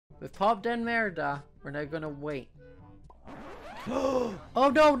We've popped in Merida. We're now gonna wait. Oh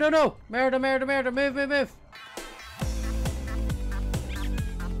no, no, no! Merida, Merida, Merida, move, move, move!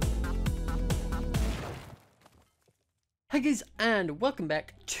 Hi guys, and welcome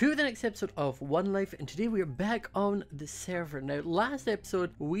back to the next episode of One Life, and today we are back on the server. Now, last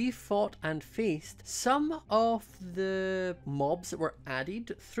episode we fought and faced some of the mobs that were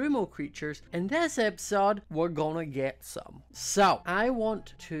added through Mo Creatures. In this episode, we're gonna get some. So, I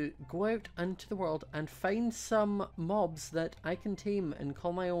want to go out into the world and find some mobs that I can tame and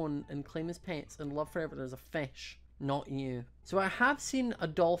call my own and claim as pets and love forever. There's a fish. Not you. So I have seen a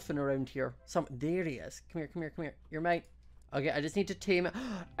dolphin around here. There he is. Come here, come here, come here. You're mine. Okay, I just need to tame it.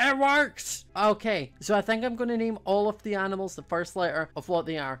 It works! Okay, so I think I'm going to name all of the animals the first letter of what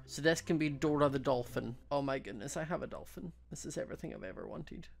they are. So this can be Dora the dolphin. Oh my goodness, I have a dolphin. This is everything I've ever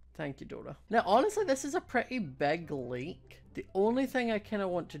wanted. Thank you, Dora. Now, honestly, this is a pretty big lake. The only thing I kind of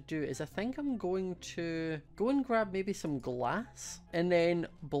want to do is I think I'm going to go and grab maybe some glass and then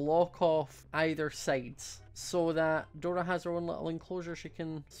block off either sides so that Dora has her own little enclosure she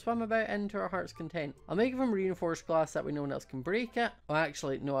can swim about into her heart's content. I'll make it from reinforced glass that way no one else can break it. Oh,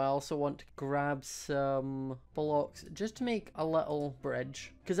 actually, no, I also want to grab some blocks just to make a little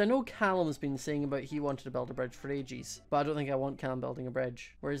bridge. Because I know Callum's been saying about he wanted to build a bridge for ages, but I don't think I want Callum building a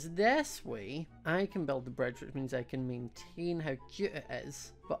bridge. Whereas this way, I can build the bridge, which means I can maintain how cute it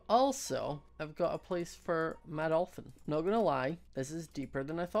is. But also, I've got a place for my dolphin. Not gonna lie, this is deeper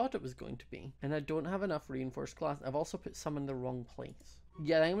than I thought it was going to be. And I don't have enough reinforced glass. I've also put some in the wrong place.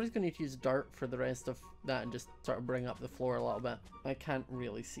 Yeah, I think I'm just going to need to use dirt for the rest of that and just sort of bring up the floor a little bit. I can't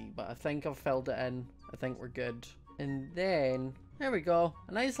really see, but I think I've filled it in. I think we're good. And then, there we go.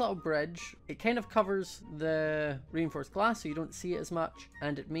 A nice little bridge. It kind of covers the reinforced glass so you don't see it as much.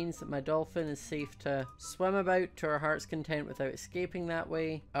 And it means that my dolphin is safe to swim about to her heart's content without escaping that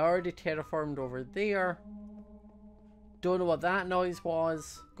way. I already terraformed over there. Don't know what that noise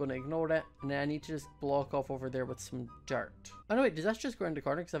was. Gonna ignore it. And then I need to just block off over there with some dirt. Oh no, wait, does that just go around the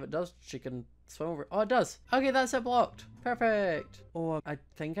corner? Because if it does, she can swim over. Oh, it does. Okay, that's it blocked. Perfect. Oh, I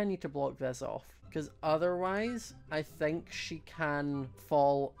think I need to block this off. Because otherwise, I think she can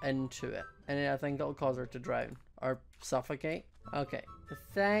fall into it. And I think it'll cause her to drown. Or suffocate. Okay. I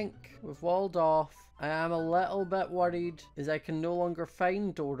think we've walled off. I am a little bit worried as I can no longer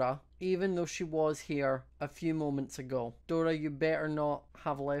find Dora, even though she was here a few moments ago. Dora, you better not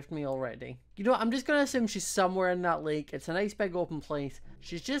have left me already. You know what, I'm just going to assume she's somewhere in that lake. It's a nice big open place.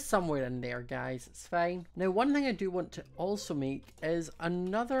 She's just somewhere in there, guys. It's fine. Now, one thing I do want to also make is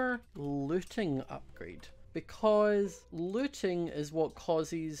another looting upgrade. Because looting is what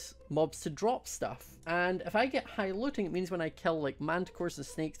causes mobs to drop stuff. And if I get high looting, it means when I kill like manticores and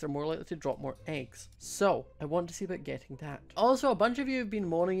snakes, they're more likely to drop more eggs. So I want to see about getting that. Also, a bunch of you have been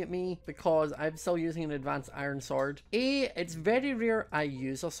moaning at me because I'm still using an advanced iron sword. It's very rare I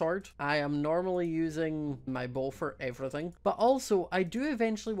use a sword. I am normally using my bow for everything. But also, I do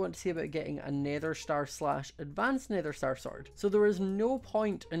eventually want to see about getting a nether star / advanced nether star sword. So there is no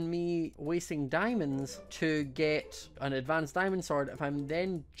point in me wasting diamonds to get an advanced diamond sword if I'm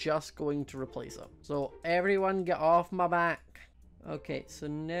then just going to replace it. So everyone get off my back. Okay, so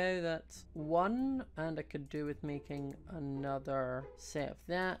now that's one, and I could do with making another set of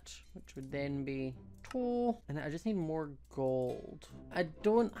that, which would then be two, and I just need more gold. I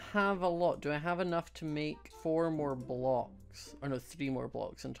don't have a lot. Do I have enough to make 4 more blocks? Or no, 3 more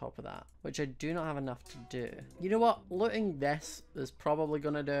blocks on top of that, which I do not have enough to do. You know what? Looting this is probably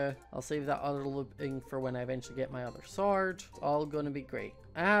gonna do. I'll save that other looting for when I eventually get my other sword. It's all gonna be great.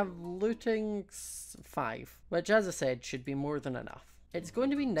 I have looting 5, which as I said should be more than enough. It's going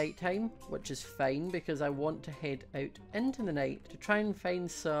to be nighttime, which is fine because I want to head out into the night to try and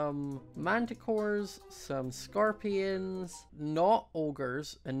find some manticores, some scorpions, not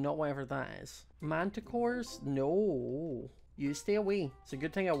ogres, and not whatever that is. Manticores? No. You stay away. It's a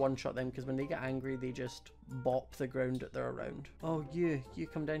good thing I one-shot them because when they get angry, they just bop the ground that they're around. Oh, you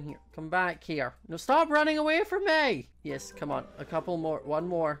come down here. Come back here. No, stop running away from me. Yes, come on. A couple more. One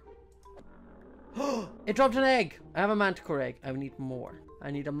more. It dropped an egg. I have a manticore egg. I need more. I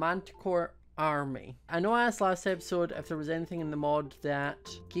need a manticore army. I know I asked last episode if there was anything in the mod that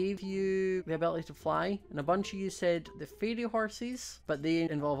gave you the ability to fly, and a bunch of you said the fairy horses, but they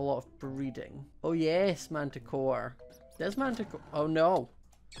involve a lot of breeding. Oh yes, manticore. There's manticore. Oh no.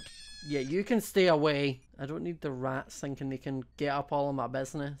 Yeah, you can stay away. I don't need the rats thinking they can get up all of my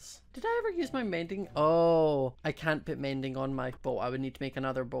business. Did I ever use my mending? Oh, I can't put mending on my bow. I would need to make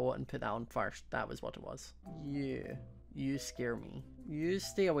another bow and put that on first. That was what it was. Yeah, you scare me. You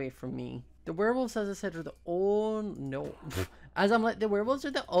stay away from me. The werewolves, as I said, are the only... No. As I'm like, the werewolves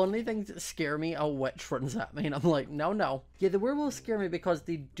are the only things that scare me. A witch runs at me and I'm like, no, no. Yeah, the werewolves scare me because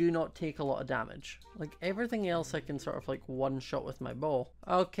they do not take a lot of damage. Like everything else I can sort of like one shot with my bow.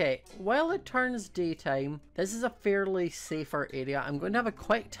 Okay, while it turns daytime, this is a fairly safer area. I'm going to have a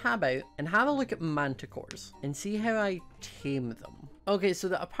quick tab out and have a look at manticores and see how I tame them. Okay, so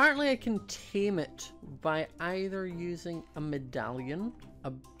that apparently I can tame it by either using a medallion,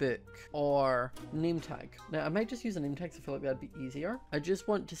 a book, or name tag. Now I might just use a name tag because I feel like that'd be easier. I just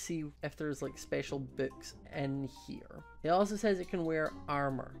want to see if there's like special books in here. It also says it can wear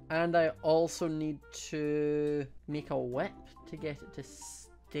armor, and I also need to make a whip to get it to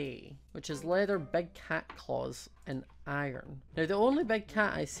stay, which is leather, big cat claws, and iron. Now the only big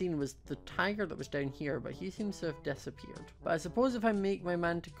cat I seen was the tiger that was down here, but he seems to have disappeared. But I suppose if I make my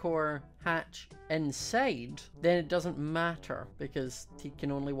manticore hatch inside, then it doesn't matter because he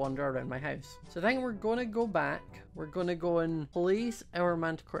can only wander around my house. So I think we're gonna go back. We're gonna go and place our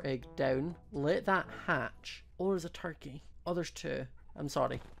manticore egg down, let that hatch. Oh, there's a turkey. Oh, there's two. I'm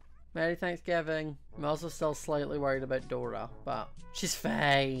sorry. Merry Thanksgiving. I'm also still slightly worried about Dora, but she's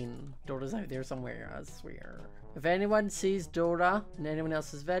fine. Dora's out there somewhere, I swear. If anyone sees Dora in anyone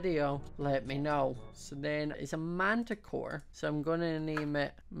else's video, let me know. So then it's a manticore, so I'm gonna name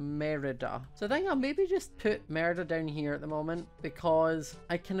it Merida. So I think I'll maybe just put Merida down here at the moment because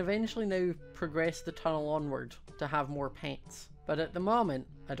I can eventually now progress the tunnel onward to have more pets. But at the moment,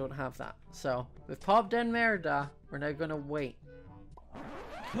 I don't have that. So we've popped in Merida. We're now gonna wait.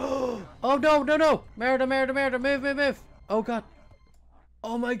 Oh no, no, no! Merida, Merida, Merida, move, move, move! Oh god.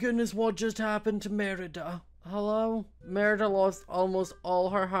 Oh my goodness, what just happened to Merida? Hello? Merida lost almost all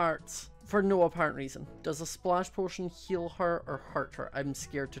her hearts for no apparent reason. Does a splash potion heal her or hurt her? I'm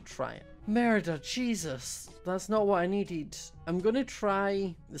scared to try it. Merida, Jesus. That's not what I needed. I'm gonna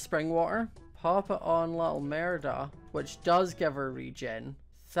try the spring water. Pop it on little Merida, which does give her regen.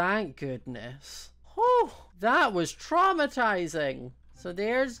 Thank goodness. Oh, that was traumatizing. So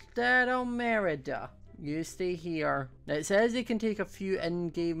there's little Merida. You stay here. Now it says it can take a few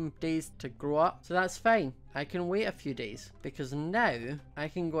in-game days to grow up, so that's fine. I can wait a few days because now I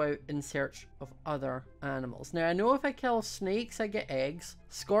can go out in search of other animals. Now I know if I kill snakes I get eggs.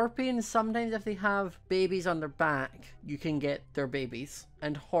 Scorpions, sometimes if they have babies on their back, you can get their babies.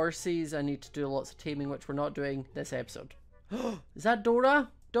 And horses, I need to do lots of taming, which we're not doing this episode. Is that Dora?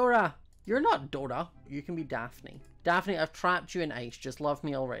 Dora! You're not Dora. You can be Daphne. Daphne, I've trapped you in ice. Just love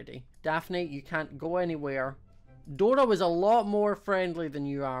me already. Daphne, you can't go anywhere. Dora was a lot more friendly than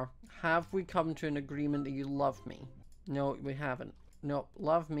you are. Have we come to an agreement that you love me? No, we haven't. No,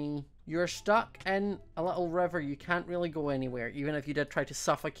 love me. You're stuck in a little river. You can't really go anywhere, even if you did try to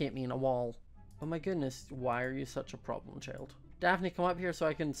suffocate me in a wall. Oh my goodness, why are you such a problem child? Daphne, come up here so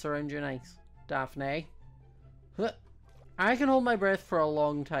I can surround you in ice. Daphne. Huh. I can hold my breath for a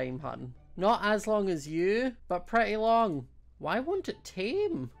long time, hun. Not as long as you, but pretty long. Why won't it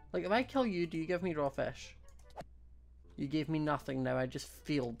tame? Like, if I kill you, do you give me raw fish? You gave me nothing now, I just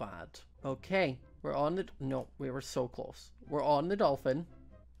feel bad. Okay, we're on the... No, we were so close. We're on the dolphin.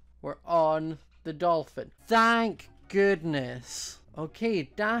 We're on the dolphin. Thank goodness. Okay,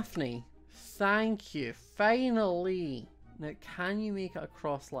 Daphne. Thank you. Finally. Now, can you make it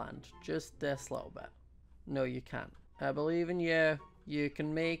across land? Just this little bit. No, you can't. I believe in you. You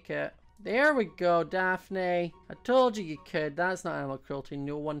can make it. There we go, Daphne. I told you you could. That's not animal cruelty.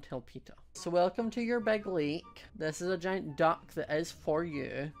 No one tell Peter. So welcome to your big lake. This is a giant duck that is for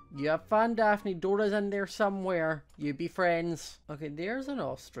you. You have fun, Daphne. Dora's in there somewhere. You be friends. Okay, there's an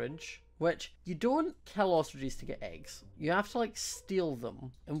ostrich. Which, you don't kill ostriches to get eggs. You have to, like, steal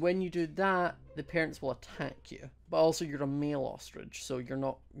them. And when you do that, the parents will attack you. But also, you're a male ostrich, so you're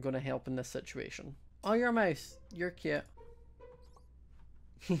not going to help in this situation. Oh, you're a mouse. You're cute.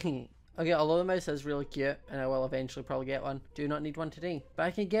 Okay, although the mouse is really cute, and I will eventually probably get one, do not need one today. But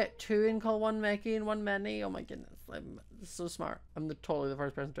I can get two and call one Mickey and one Minnie. Oh my goodness, I'm so smart. I'm totally the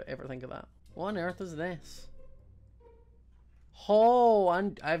first person to ever think of that. What on earth is this? Oh,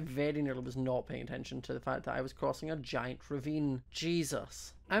 and I very nearly was not paying attention to the fact that I was crossing a giant ravine.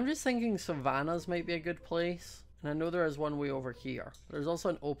 Jesus. I'm just thinking savannas might be a good place. And I know there is one way over here. There's also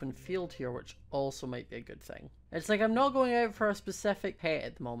an open field here, which also might be a good thing. It's like I'm not going out for a specific pet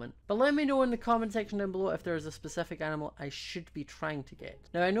at the moment. But let me know in the comment section down below if there's a specific animal I should be trying to get.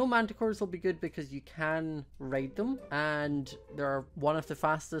 Now, I know manticores will be good because you can ride them. And they're one of the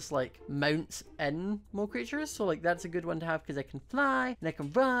fastest, like, mounts in Mo creatures. So, like, that's a good one to have because I can fly and I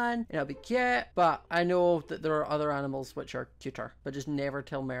can run and it'll be cute. But I know that there are other animals which are cuter. But just never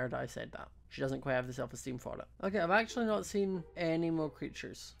tell Merida I said that. She doesn't quite have the self-esteem for it. Okay, I've actually not seen any more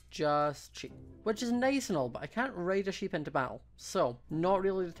creatures. just sheep. Which is nice and all, but I can't ride a sheep into battle. So, not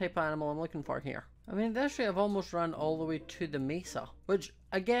really the type of animal I'm looking for here. I mean, at this rate, I've almost run all the way to the mesa, which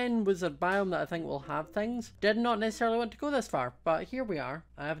again was a biome that I think will have things. Did not necessarily want to go this far, but here we are.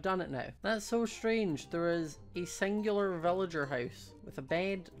 I have done it now. That's so strange. There is a singular villager house with a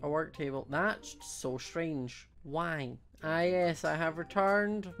bed, a work table. That's so strange. Why? Ah yes, I have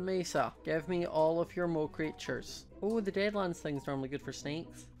returned. Mesa, give me all of your mo creatures. Oh, the Deadlands thing's normally good for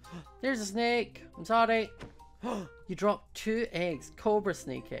snakes. There's a snake. I'm sorry. You dropped 2 eggs. Cobra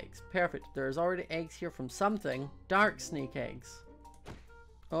snake eggs. Perfect. There's already eggs here from something. Dark snake eggs.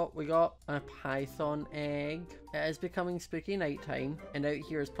 Oh, we got a python egg. It is becoming spooky nighttime, and out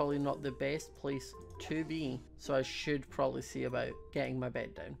here is probably not the best place to be. So I should probably see about getting my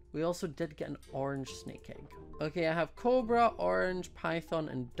bed down. We also did get an orange snake egg. Okay, I have cobra, orange, python,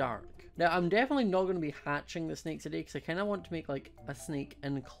 and dark. Now, I'm definitely not going to be hatching the snake today because I kind of want to make like a snake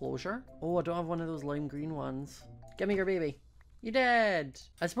enclosure. Oh, I don't have one of those lime green ones. Give me your baby. You did!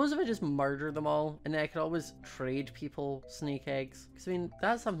 I suppose if I just murder them all, and then I could always trade people snake eggs. Because, I mean,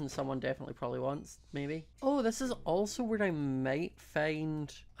 that's something someone definitely probably wants, maybe. Oh, this is also where I might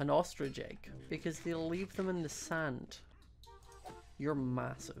find an ostrich egg. Because they leave them in the sand. You're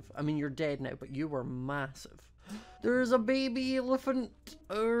massive. I mean, you're dead now, but you were massive. There's a baby elephant.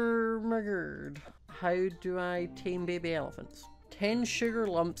 Oh my god. How do I tame baby elephants? 10 sugar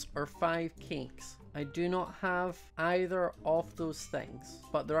lumps or 5 cakes. I do not have either of those things,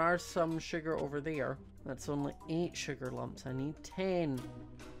 but there are some sugar over there. That's only 8 sugar lumps. I need 10.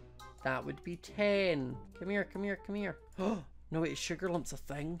 That would be 10. Come here, come here, come here. Oh, no wait, sugar lump's a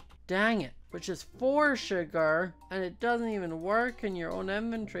thing? Dang it. Which is 4 sugar, and it doesn't even work in your own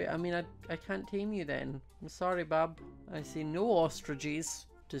inventory. I mean, I can't tame you then. I'm sorry, bub. I see no ostriches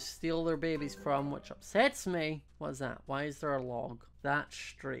to steal their babies from, which upsets me. What's that? Why is there a log? That's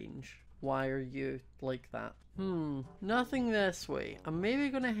strange. Why are you like that? Nothing this way. I'm maybe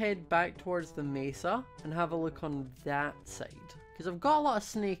going to head back towards the mesa and have a look on that side. Because I've got a lot of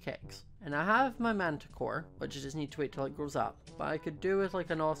snake eggs. And I have my manticore, which I just need to wait till it grows up. But I could do with like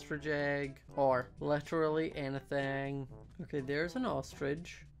an ostrich egg or literally anything. Okay, there's an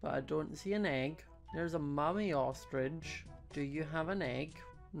ostrich, but I don't see an egg. There's a mommy ostrich. Do you have an egg?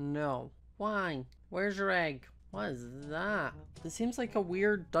 No. Why? Where's your egg? What is that? It seems like a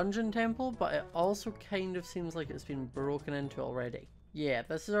weird dungeon temple, but it also kind of seems like it's been broken into already. Yeah,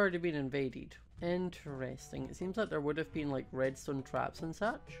 this has already been invaded. Interesting. It seems like there would have been like redstone traps and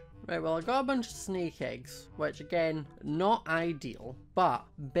such. Right, well I got a bunch of snake eggs, which again, not ideal, but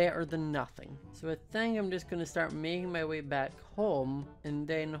better than nothing. So I think I'm just going to start making my way back home, and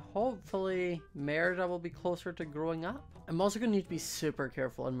then hopefully Merida will be closer to growing up. I'm also going to need to be super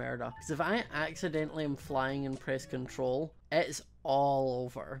careful in Merida, because if I accidentally am flying and press control, it's all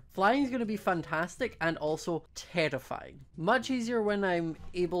over. Flying is going to be fantastic and also terrifying. Much easier when I'm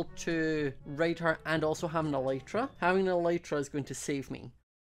able to ride her and also have an elytra. Having an elytra is going to save me.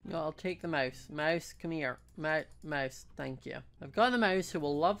 No, I'll take the mouse. Mouse, come here. Mouse, thank you. I've got the mouse who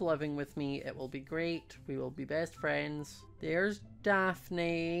will love living with me. It will be great. We will be best friends. There's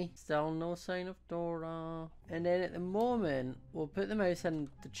Daphne. Still no sign of Dora. And then at the moment, we'll put the mouse in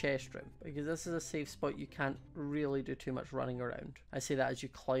the chest room, because this is a safe spot. You can't really do too much running around. I say that as you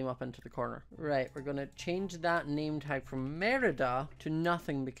climb up into the corner. Right, we're going to change that name tag from Merida to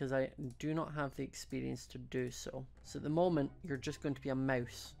nothing, because I do not have the experience to do so. So at the moment, you're just going to be a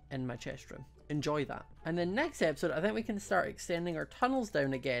mouse in my chest room. Enjoy that. And then next episode, I think we can start extending our tunnels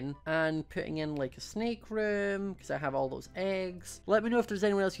down again and putting in like a snake room, because I have all those eggs. Let me know if there's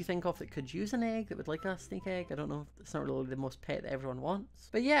anyone else you think of that could use an egg, that would like a snake egg. I don't know, it's not really the most pet that everyone wants.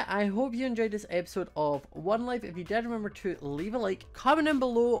 But yeah, I hope you enjoyed this episode of One Life. If you did, remember to leave a like, comment down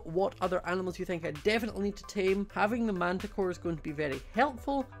below what other animals you think I definitely need to tame. Having the manticore is going to be very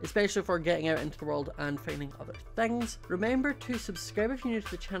helpful, especially for getting out into the world and finding other things. Remember to subscribe if you're new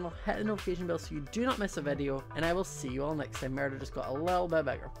to the channel, hit the notification bell so you do not miss a video, and I will see you all next time. Merida just got a little bit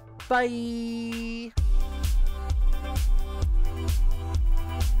bigger. Bye!